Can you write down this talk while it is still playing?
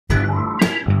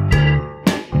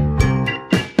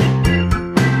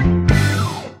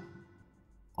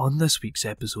On this week's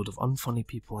episode of Unfunny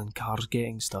People in Cars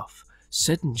Getting Stuff,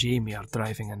 Sid and Jamie are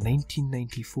driving a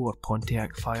 1994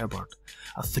 Pontiac Firebird,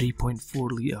 a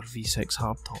 3.4 litre V6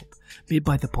 hardtop made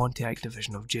by the Pontiac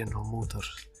division of General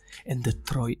Motors, in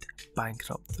Detroit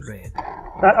bankrupt red.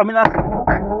 What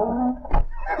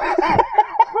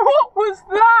was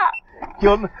that? Do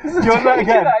you want that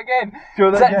again? Do that again. Do you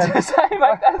want that again? Does that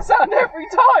make that sound every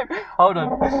time? Hold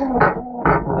on.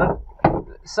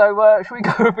 So, should we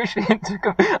go officially into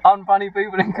Unfunny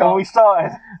People in Cars? Oh, we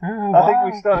started. I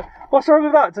think we started. What's wrong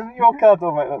with that? Doesn't your car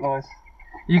door make that noise?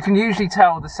 You can usually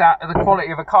tell the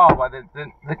quality of a car by the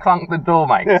clunk the door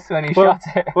makes when you shut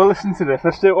it. Well, listen to this.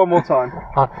 Let's do it one more time.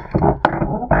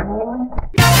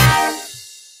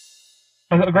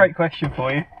 I've got a great question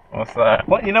for you. What's that?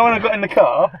 What, you know when I got in the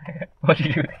car? What did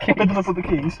you do with the keys? Fiddle up with the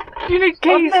keys. You need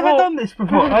keys. I've never done this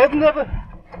before. I have never.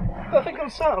 I think I'm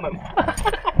sat on them.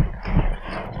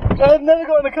 I've never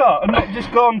got in a car and not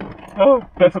just gone. Oh,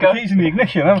 better put the keys in the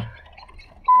ignition.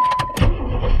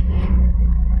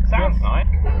 Sounds nice.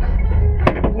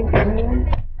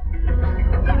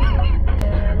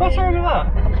 What's wrong with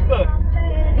that? Look.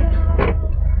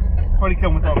 Probably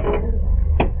come with Madonna.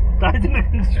 That isn't a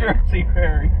conspiracy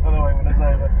theory, by the way, when I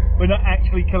say that. We're not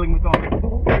actually killing Madonna.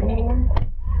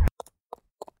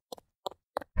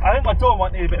 I think my door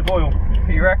might need a bit of oil.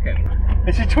 You reckon?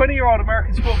 It's a 20-year-old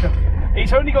American sport car.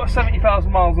 It's only got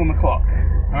 70,000 miles on the clock.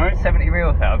 Alright?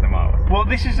 70,000 miles. Well,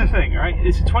 this is the thing, right?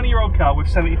 It's a 20-year-old car with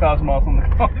 70,000 miles on the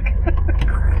clock.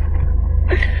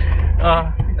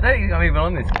 I don't think I'm even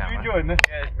on this camera. You enjoying this?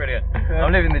 Yeah, it's brilliant. Yeah.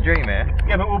 I'm living the dream here.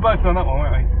 Yeah, but we'll both be on that one,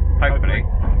 won't we? Hopefully.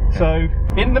 So,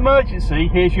 in the emergency,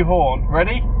 here's your horn.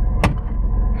 Ready?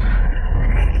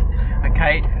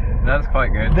 Okay, that's quite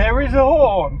good. There is a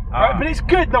horn, right? But it's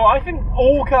good. No, I think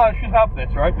all cars should have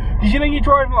this, right? Because you know you're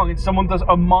driving along and someone does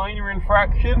a minor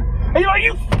infraction, and you're like,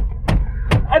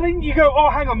 and then you go, oh,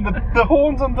 hang on, the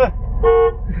horn's on the...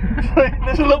 So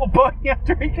there's a little button you have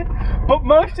to reach it. But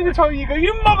most of the time you go,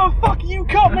 you motherfucker, you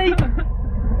cut me!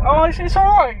 Oh, it's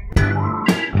alright.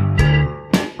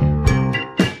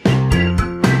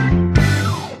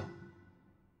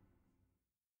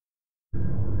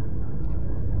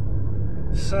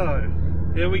 So,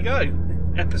 here we go.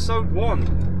 Episode 1.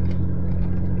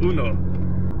 Uno.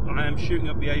 I am shooting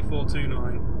up the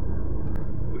A429.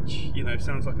 Which, you know,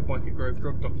 sounds like a Biker Grove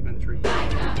drug documentary. I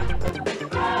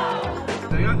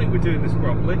think we're doing this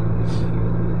properly.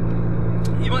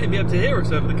 You might even be able to hear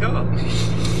us over the car.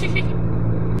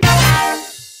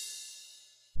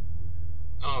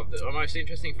 Oh, the most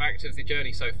interesting fact of the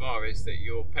journey so far is that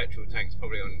your petrol tank's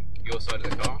probably on your side of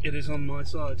the car. It is on my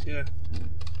side, yeah.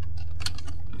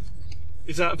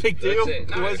 Is that a big deal?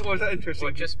 No, why is that interesting?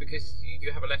 Well, just because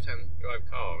you have a left-hand drive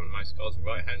car and most cars are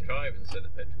right-hand drive, and so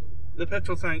the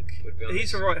petrol tank,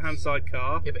 he's a right-hand side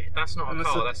car. Yeah, but that's not a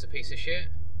car, that's a piece of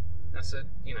shit. That's a,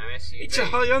 you know, SUV. It's a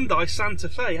Hyundai Santa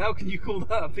Fe, how can you call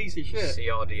that a piece of shit?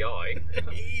 CRDI.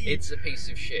 It's a piece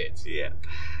of shit. Yeah,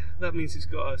 that means it's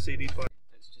got a CD player.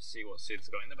 Let's just see what Sid's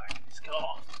got in the back of his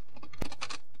car.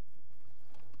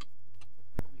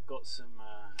 We've got some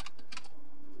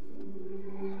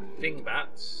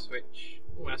dingbats, which...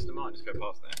 Oh, Aston Martin, just go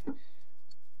past there.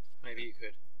 Maybe you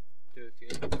could do a few.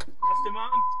 Aston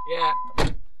Martin? Yeah.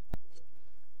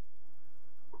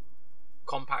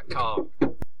 Compact car.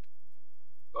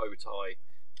 Bow tie.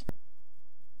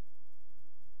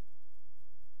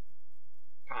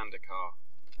 Panda car.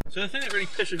 So the thing that really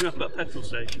pisses me off about petrol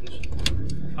stations,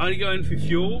 I only go in for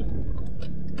fuel.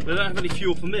 They don't have any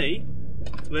fuel for me.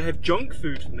 They have junk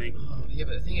food for me. Yeah,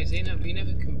 but the thing is, you never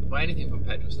can buy anything from a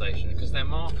petrol station because their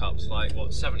markups like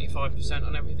what, 75%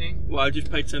 on everything. Well, I just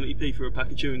paid 70p for a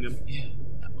pack of chewing gum. Yeah.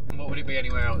 And what would it be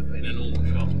anywhere else in a normal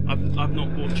shop? I've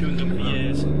not bought chewing gum for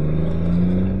years.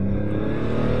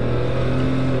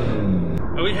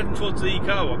 Are we heading towards the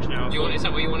car wash now? Is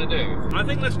that what you want to do? I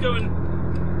think let's go and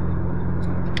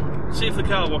see if the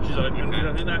car wash is open. Okay.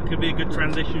 I think that could be a good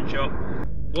transition shot.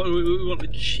 What do we want the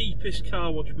cheapest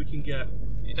car wash we can get.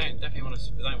 You don't want to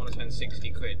spend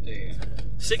 60 quid, do you?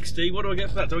 60? What do I get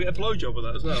for that? Do I get a blowjob with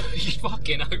that as well? You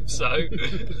fucking hope so.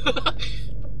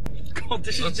 God,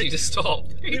 this is... Wants you to stop.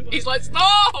 He's like,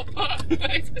 stop! Stop!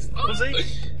 Was he?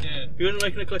 Yeah. He wasn't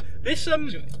making a clip. This,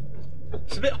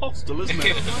 it's a bit hostile, isn't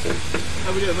it?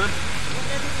 How we doing, man?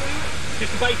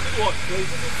 Just a basic watch,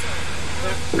 please.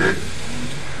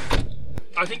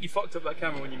 I think you fucked up that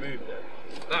camera when you moved it.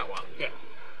 That one? Yeah.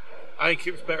 I think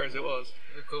it was better as it was.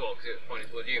 It was cool because it was pointing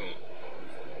towards you more.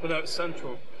 Well, no, it's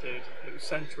central, dude. It was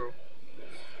central.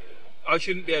 I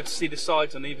shouldn't be able to see the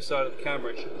sides on either side of the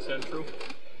camera. It should be central.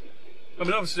 I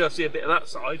mean, obviously I see a bit of that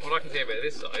side. Well, I can see a bit of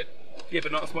this side. Yeah,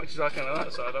 but not as much as I can on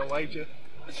that side, I'll wager.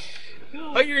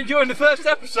 Hope you're enjoying the first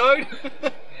episode. Yeah,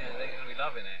 they're going to be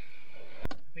loving it.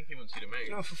 I think he wants you to move.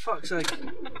 Oh, for fuck's sake.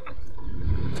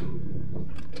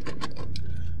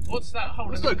 What's that hole?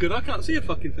 That's not good, I can't see a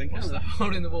fucking thing. What's that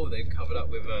hole in the wall they've covered up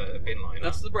with a bin liner?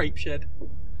 That's the rape shed.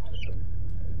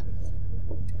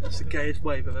 That's the gayest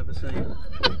wave I've ever seen.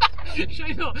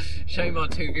 Shame our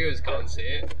 2 viewers can't see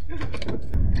it.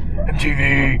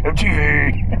 MTV!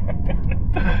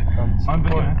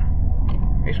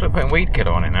 You should putting weed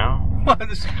killer on it now.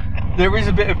 There is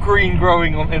a bit of green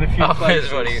growing on in a few places.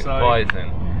 So. Wise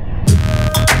then.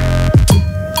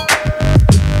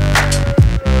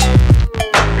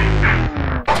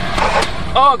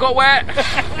 Oh, I got wet!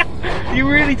 You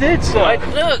really did, sir.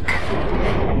 Look!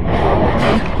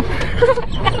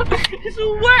 It's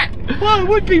all wet! Well, it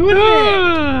would be, wouldn't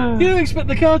it? You don't expect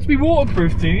the car to be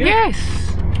waterproof, do you? Yes!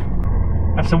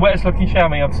 That's the wettest looking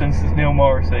chamois I've seen since Neil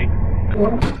Morrissey.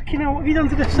 Fucking hell, what have you done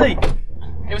to the seat?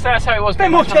 That's how it was.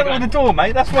 Bit more gentle with the door,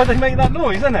 mate. That's why they make that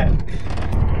noise, isn't it?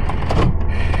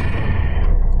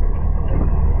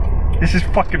 This is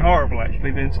fucking horrible,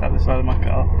 actually, being sat at the side of my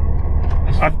car.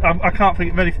 I can't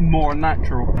think of anything more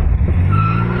unnatural.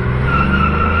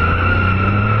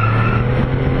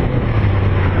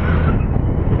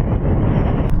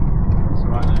 It's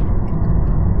alright then.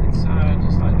 It's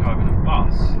just like driving a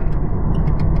bus.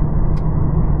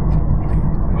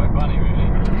 Quite funny, really.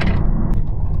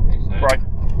 Right.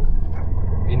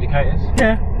 Indicators?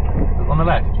 Yeah. On the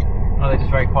left? Oh, they're just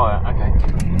very quiet. Okay.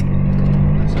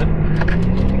 That's it.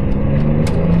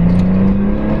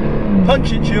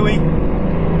 Punch it, Chewie.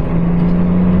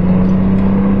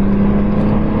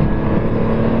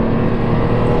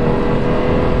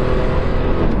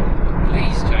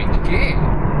 Please change gear.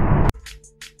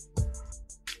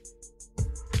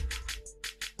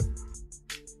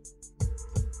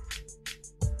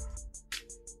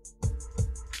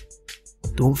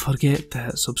 Don't forget to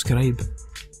hit subscribe.